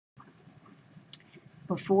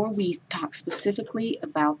Before we talk specifically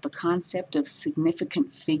about the concept of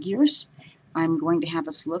significant figures, I'm going to have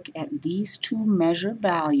us look at these two measured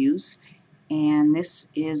values, and this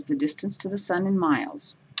is the distance to the sun in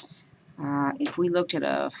miles. If we looked at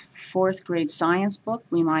a 4th grade science book,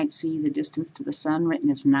 we might see the distance to the sun written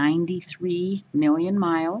as 93 million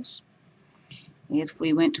miles. If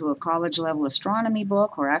we went to a college level astronomy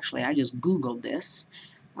book, or actually I just Googled this,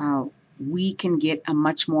 we can get a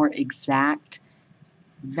much more exact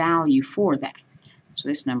value for that. So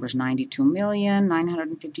this number is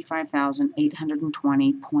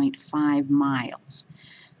 92,955,820.5 miles.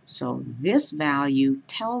 So this value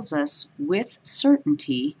tells us with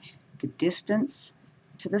certainty the distance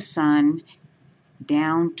to the sun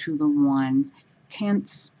down to the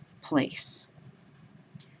 1/10th place.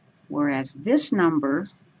 Whereas this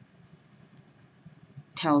number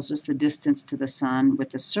tells us the distance to the sun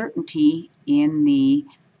with the certainty in the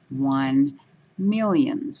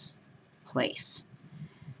 1/1,000,000th place.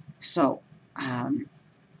 So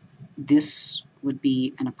this would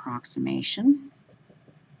be an approximation,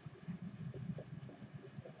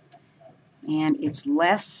 and it's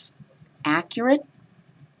less accurate.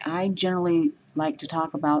 I generally like to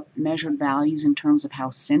talk about measured values in terms of how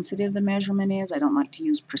sensitive the measurement is. I don't like to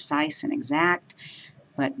use precise and exact,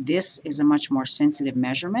 but this is a much more sensitive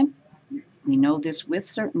measurement. We know this with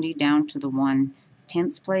certainty down to the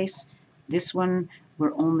 1/10th place. This one,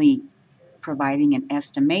 we're only providing an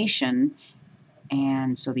estimation,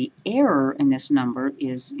 and so the error in this number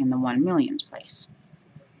is in the 1/1,000,000th place.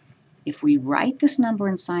 If we write this number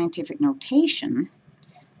in scientific notation,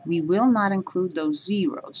 we will not include those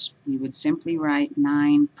zeros. We would simply write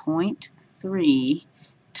 9.3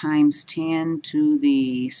 times 10 to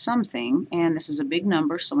the something, and this is a big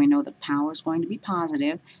number, so we know the power is going to be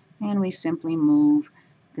positive, and we simply move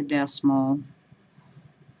the decimal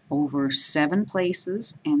over 7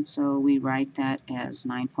 places, and so we write that as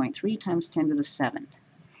 9.3 times 10 to the 7th.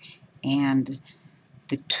 And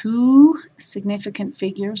the two significant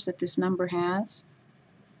figures that this number has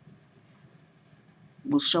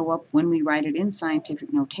will show up when we write it in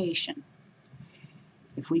scientific notation.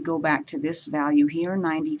 If we go back to this value here,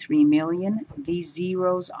 93 million, these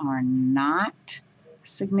zeros are not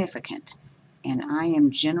significant, and I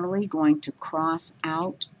am generally going to cross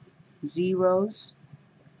out zeros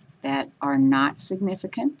that are not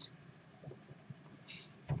significant.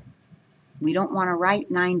 We don't want to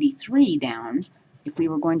write 93 down. If we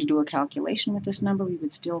were going to do a calculation with this number, we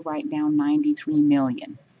would still write down 93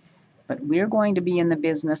 million. But we're going to be in the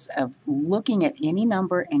business of looking at any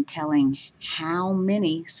number and telling how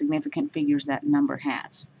many significant figures that number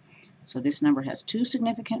has. So this number has 2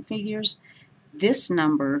 significant figures. This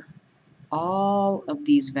number, all of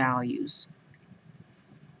these values,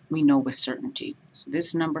 we know with certainty. So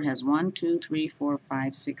this number has 1, 2, 3, 4,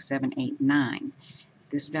 5, 6, 7, 8, 9.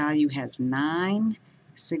 This value has 9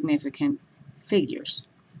 significant figures.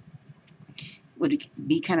 Would it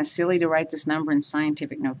be kind of silly to write this number in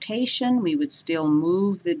scientific notation? We would still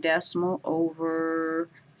move the decimal over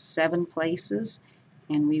 7 places,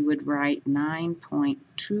 and we would write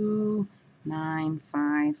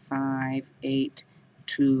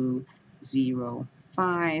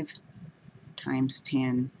 9.2955825 times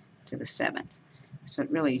 10 to the 7th. So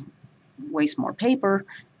it really wastes more paper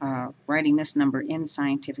writing this number in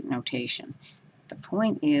scientific notation. The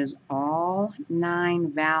point is all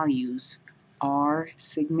 9 values are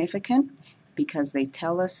significant because they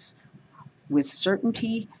tell us with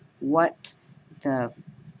certainty what the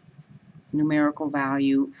numerical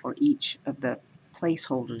value for each of the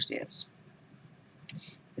placeholders is.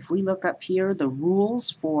 If we look up here, the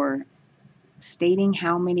rules for stating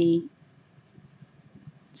how many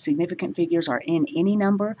significant figures are in any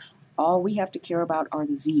number, all we have to care about are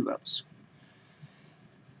the zeros.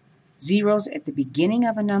 Zeros at the beginning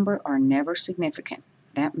of a number are never significant.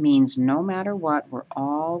 That means no matter what, we're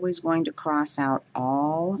always going to cross out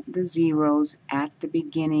all the zeros at the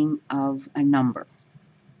beginning of a number.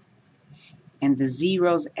 And the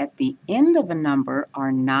zeros at the end of a number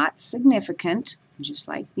are not significant, just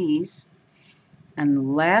like these,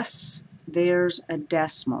 unless there's a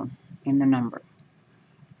decimal in the number.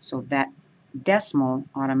 So that decimal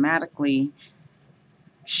automatically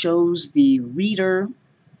shows the reader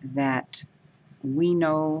that we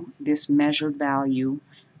know this measured value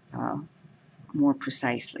more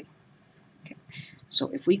precisely. Okay. So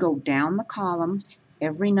if we go down the column,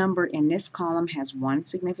 every number in this column has 1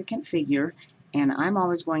 significant figure, and I'm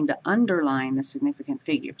always going to underline the significant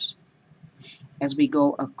figures. As we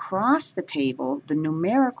go across the table, the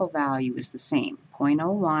numerical value is the same,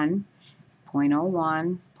 0.01,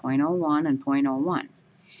 0.01, 0.01, and 0.01.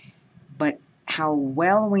 But how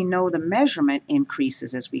well we know the measurement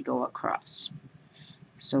increases as we go across.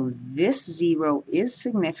 So this 0 is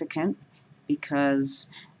significant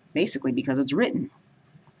basically because it's written.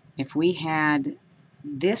 If we had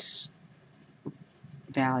this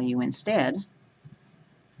value instead,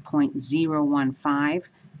 0.015,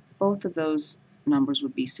 both of those numbers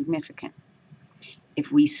would be significant.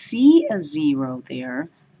 If we see a 0 there,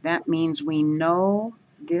 that means we know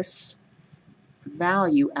this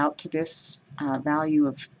value out to this value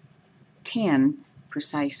of 10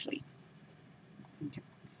 precisely. Okay.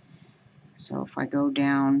 So if I go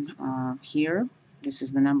down here, this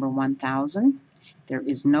is the number 1,000. There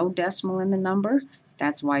is no decimal in the number.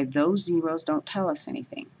 That's why those zeros don't tell us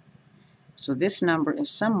anything. So this number is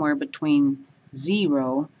somewhere between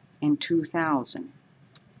 0 and 2,000.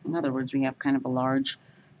 In other words, we have kind of a large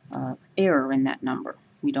error in that number.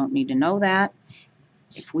 We don't need to know that.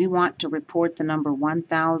 If we want to report the number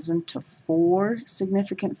 1,000 to 4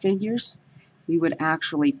 significant figures, we would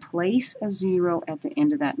actually place a 0 at the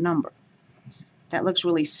end of that number. That looks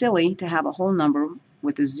really silly to have a whole number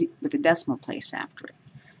with a decimal place after it.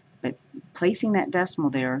 But placing that decimal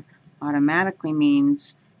there automatically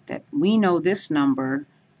means that we know this number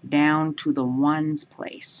down to the ones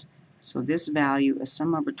place. So this value is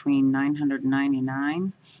somewhere between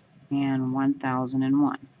 999 and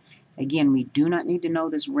 1001. Again, we do not need to know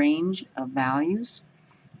this range of values.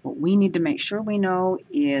 What we need to make sure we know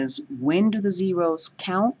is when do the zeros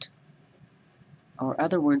count, or in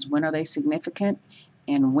other words, when are they significant,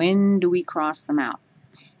 and when do we cross them out.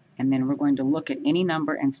 And then we're going to look at any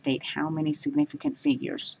number and state how many significant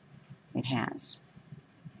figures it has.